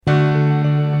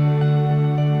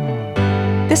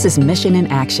This is Mission in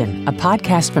Action, a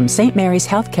podcast from St. Mary's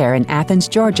Healthcare in Athens,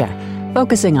 Georgia,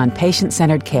 focusing on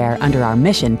patient-centered care under our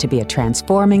mission to be a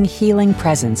transforming, healing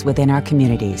presence within our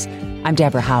communities. I'm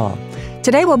Deborah Howell.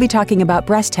 Today we'll be talking about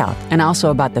breast health and also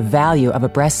about the value of a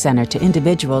breast center to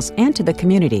individuals and to the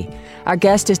community. Our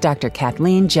guest is Dr.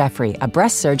 Kathleen Jeffrey, a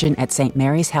breast surgeon at St.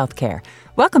 Mary's Healthcare.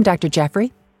 Welcome, Dr.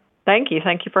 Jeffrey. Thank you.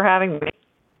 Thank you for having me.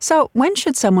 So, when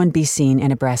should someone be seen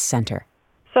in a breast center?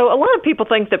 So a lot of people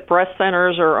think that breast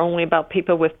centers are only about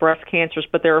people with breast cancers,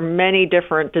 but there are many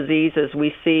different diseases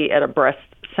we see at a breast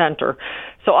center.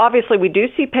 So obviously we do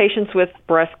see patients with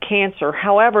breast cancer.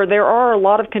 However, there are a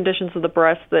lot of conditions of the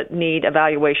breast that need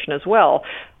evaluation as well.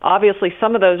 Obviously,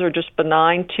 some of those are just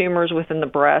benign tumors within the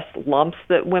breast, lumps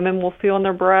that women will feel in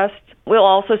their breast. We'll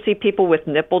also see people with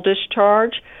nipple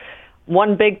discharge.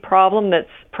 One big problem that's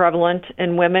prevalent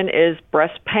in women is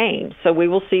breast pain. So we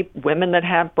will see women that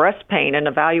have breast pain and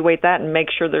evaluate that and make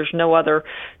sure there's no other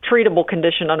treatable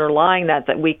condition underlying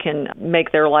that we can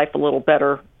make their life a little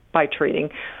better by treating.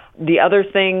 The other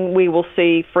thing we will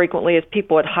see frequently is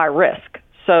people at high risk.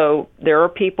 So there are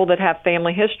people that have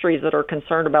family histories that are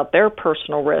concerned about their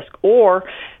personal risk or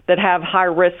that have high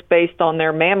risk based on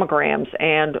their mammograms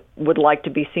and would like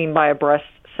to be seen by a breast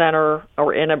center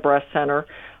or in a breast center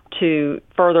to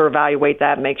further evaluate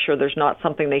that and make sure there's not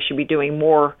something they should be doing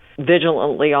more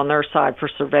vigilantly on their side for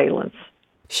surveillance.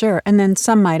 Sure, and then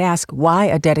some might ask, why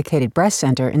a dedicated breast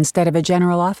center instead of a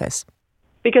general office?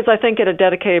 Because I think at a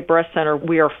dedicated breast center,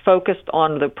 we are focused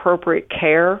on the appropriate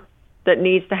care that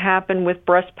needs to happen with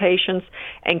breast patients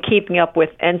and keeping up with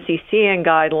NCCN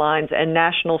guidelines and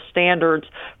national standards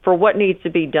for what needs to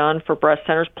be done for breast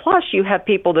centers. Plus, you have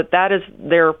people that is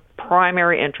their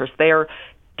primary interest. They are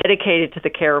dedicated to the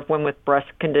care of women with breast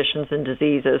conditions and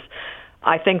diseases.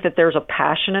 I think that there's a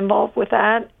passion involved with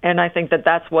that, and I think that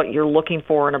that's what you're looking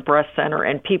for in a breast center,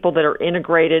 and people that are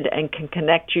integrated and can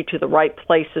connect you to the right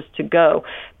places to go.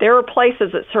 There are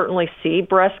places that certainly see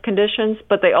breast conditions,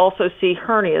 but they also see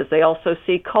hernias. They also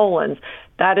see colons.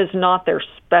 That is not their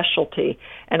specialty,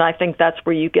 and I think that's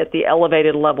where you get the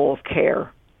elevated level of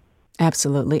care.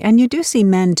 Absolutely. And you do see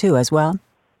men, too, as well?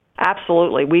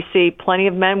 Absolutely. We see plenty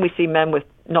of men. We see men with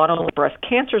not only breast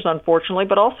cancers, unfortunately,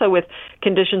 but also with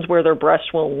conditions where their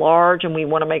breasts will enlarge, and we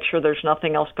want to make sure there's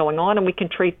nothing else going on, and we can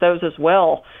treat those as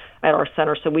well at our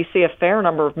center. So we see a fair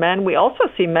number of men. We also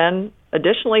see men,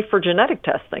 additionally, for genetic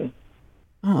testing.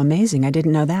 Oh, amazing. I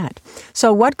didn't know that.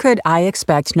 So what could I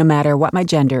expect, no matter what my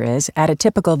gender is, at a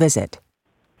typical visit?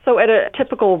 So at a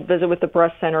typical visit with the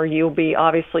breast center, you'll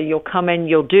come in,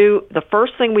 you'll do, the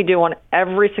first thing we do on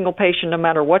every single patient, no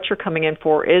matter what you're coming in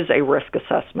for, is a risk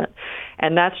assessment.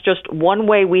 And that's just one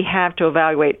way we have to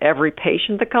evaluate every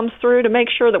patient that comes through to make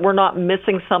sure that we're not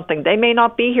missing something. They may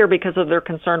not be here because of their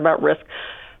concern about risk.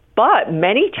 But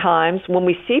many times when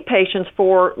we see patients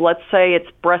for, let's say it's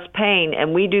breast pain,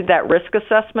 and we do that risk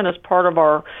assessment as part of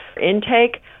our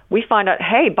intake, we find out,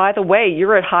 hey, by the way,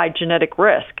 you're at high genetic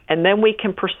risk. And then we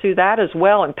can pursue that as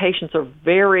well. And patients are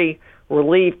very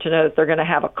relieved to know that they're going to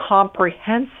have a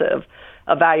comprehensive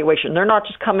evaluation. They're not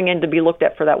just coming in to be looked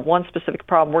at for that one specific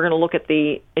problem. We're going to look at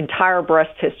the entire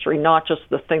breast history, not just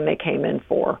the thing they came in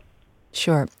for.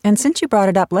 Sure. And since you brought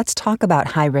it up, let's talk about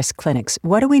high-risk clinics.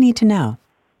 What do we need to know?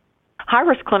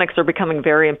 High-risk clinics are becoming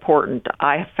very important.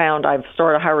 I've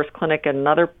started a high-risk clinic at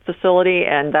another facility,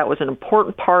 and that was an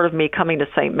important part of me coming to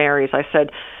St. Mary's. I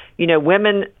said,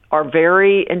 women are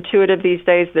very intuitive these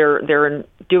days. They're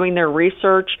doing their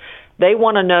research. They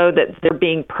want to know that they're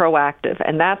being proactive,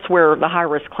 and that's where the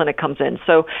high-risk clinic comes in.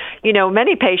 So,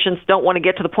 many patients don't want to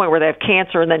get to the point where they have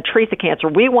cancer and then treat the cancer.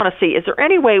 We want to see, is there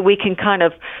any way we can kind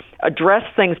of address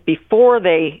things before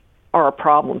they are a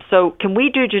problem? So can we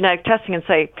do genetic testing and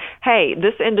say, hey,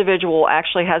 this individual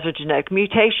actually has a genetic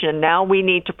mutation. Now we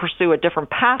need to pursue a different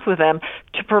path with them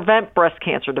to prevent breast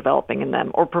cancer developing in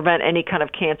them or prevent any kind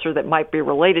of cancer that might be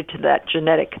related to that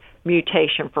genetic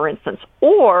mutation, for instance.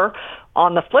 Or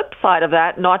on the flip side of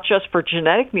that, not just for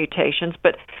genetic mutations,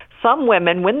 but some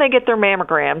women, when they get their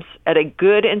mammograms at a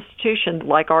good institution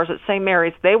like ours at St.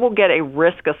 Mary's, they will get a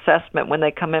risk assessment when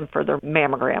they come in for their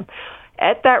mammogram.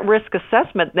 At that risk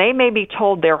assessment, they may be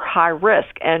told they're high risk,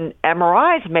 and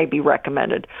MRIs may be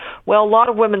recommended. Well, a lot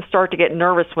of women start to get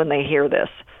nervous when they hear this.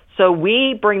 So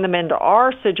we bring them into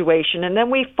our situation, and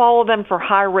then we follow them for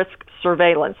high-risk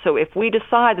surveillance. So if we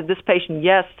decide that this patient,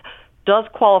 yes, does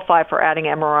qualify for adding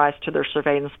MRIs to their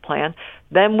surveillance plan,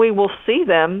 then we will see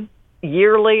them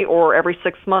yearly or every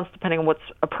 6 months, depending on what's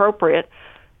appropriate,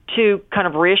 to kind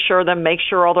of reassure them, make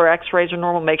sure all their x-rays are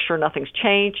normal, make sure nothing's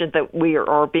changed, and that we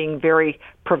are being very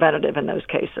preventative in those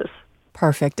cases.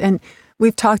 Perfect. And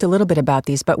We've talked a little bit about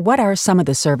these, but what are some of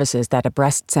the services that a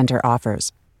breast center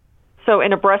offers? So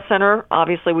in a breast center,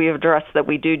 obviously we have addressed that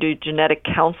we do genetic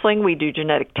counseling, we do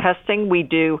genetic testing, we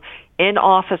do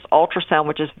in-office ultrasound,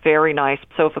 which is very nice.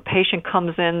 So if a patient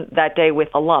comes in that day with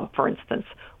a lump, for instance,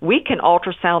 we can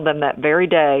ultrasound them that very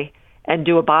day and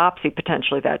do a biopsy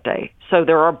potentially that day. So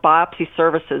there are biopsy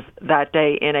services that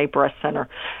day in a breast center.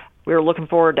 We're looking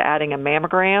forward to adding a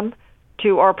mammogram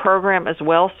to our program as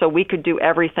well, so we could do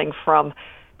everything from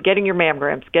getting your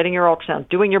mammograms, getting your ultrasound,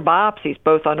 doing your biopsies,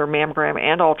 both under mammogram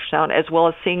and ultrasound, as well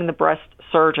as seeing the breast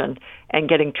surgeon and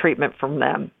getting treatment from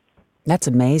them. That's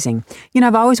amazing.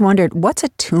 I've always wondered, what's a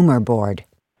tumor board?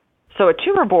 So a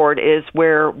tumor board is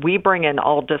where we bring in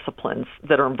all disciplines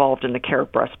that are involved in the care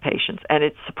of breast patients. And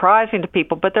it's surprising to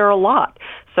people, but there are a lot.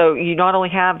 So you not only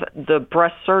have the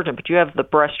breast surgeon, but you have the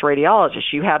breast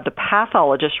radiologist. You have the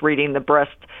pathologist reading the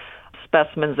breast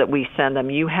specimens that we send them.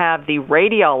 You have the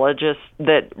radiologist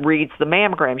that reads the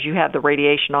mammograms. You have the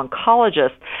radiation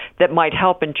oncologist that might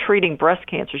help in treating breast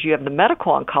cancers. You have the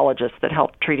medical oncologists that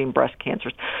help treating breast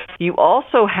cancers. You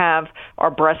also have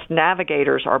our breast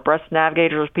navigators. Our breast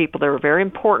navigators are people that are very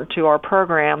important to our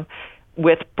program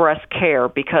with breast care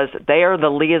because they are the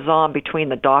liaison between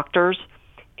the doctors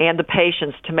and the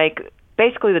patients to make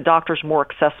basically the doctors more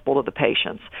accessible to the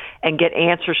patients and get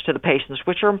answers to the patients,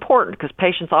 which are important because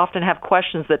patients often have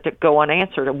questions that go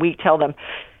unanswered, and we tell them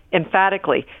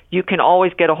emphatically, you can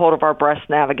always get a hold of our breast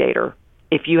navigator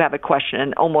if you have a question,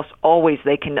 and almost always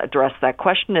they can address that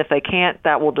question. If they can't,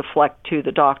 that will deflect to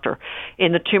the doctor.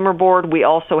 In the tumor board, we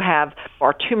also have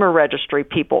our tumor registry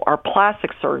people, our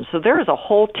plastic surgeons. So there is a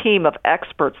whole team of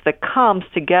experts that comes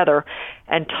together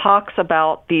and talks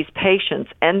about these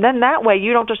patients. And then that way,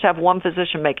 you don't just have one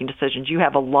physician making decisions. You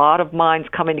have a lot of minds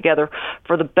coming together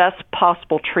for the best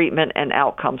possible treatment and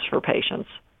outcomes for patients.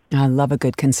 I love a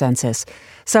good consensus.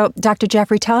 So, Dr.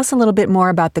 Jeffrey, tell us a little bit more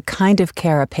about the kind of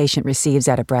care a patient receives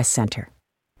at a breast center.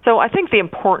 So I think the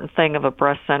important thing of a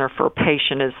breast center for a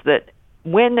patient is that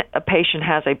when a patient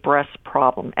has a breast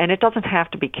problem, and it doesn't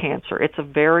have to be cancer, it's a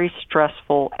very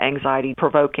stressful,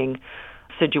 anxiety-provoking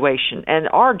situation. And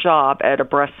our job at a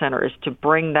breast center is to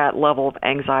bring that level of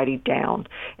anxiety down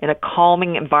in a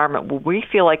calming environment where we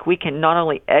feel like we can not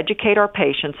only educate our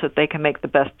patients so that they can make the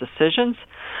best decisions,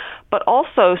 but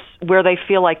also where they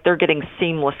feel like they're getting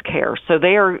seamless care. So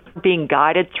they are being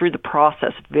guided through the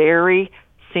process very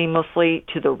seamlessly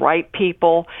to the right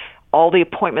people. All the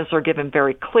appointments are given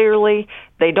very clearly.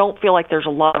 They don't feel like there's a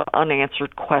lot of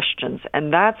unanswered questions.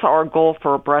 And that's our goal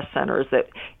for a breast center, is that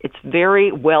it's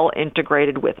very well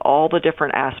integrated with all the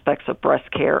different aspects of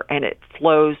breast care, and it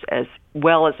flows as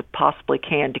well as it possibly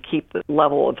can to keep the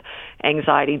level of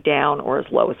anxiety down or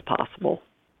as low as possible.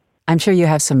 I'm sure you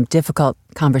have some difficult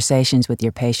conversations with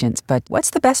your patients, but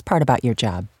what's the best part about your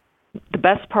job? The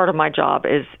best part of my job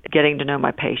is getting to know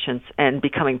my patients and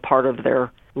becoming part of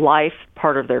their life,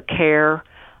 part of their care.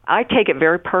 I take it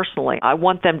very personally. I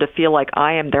want them to feel like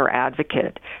I am their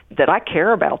advocate, that I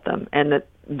care about them, and that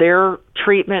their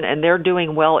treatment and their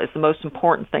doing well is the most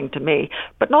important thing to me,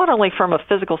 but not only from a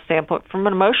physical standpoint, from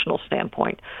an emotional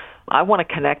standpoint. I want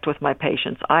to connect with my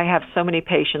patients. I have so many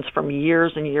patients from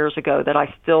years and years ago that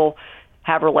I still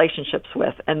have relationships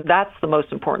with, and that's the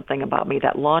most important thing about me,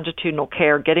 that longitudinal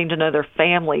care, getting to know their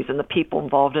families and the people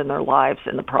involved in their lives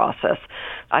in the process.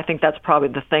 I think that's probably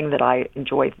the thing that I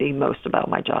enjoy the most about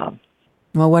my job.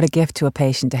 Well, what a gift to a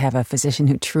patient to have a physician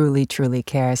who truly, truly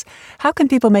cares. How can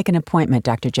people make an appointment,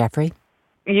 Dr. Jeffrey?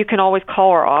 You can always call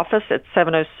our office at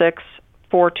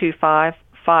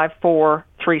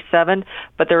 706-425-5437,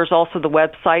 but there's also the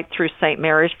website through St.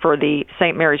 Mary's for the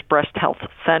St. Mary's Breast Health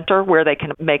Center, where they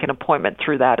can make an appointment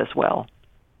through that as well.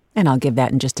 And I'll give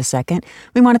that in just a second.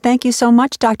 We want to thank you so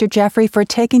much, Dr. Jeffrey, for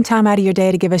taking time out of your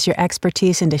day to give us your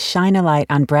expertise and to shine a light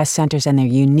on breast centers and their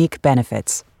unique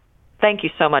benefits. Thank you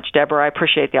so much, Deborah. I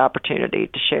appreciate the opportunity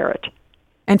to share it.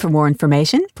 And for more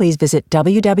information, please visit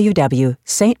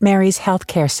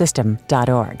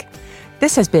www.stmaryshealthcaresystem.org.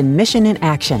 This has been Mission in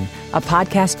Action, a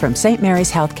podcast from St.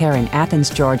 Mary's Healthcare in Athens,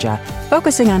 Georgia,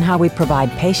 focusing on how we provide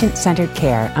patient-centered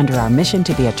care under our mission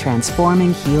to be a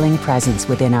transforming, healing presence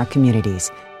within our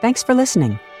communities. Thanks for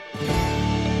listening.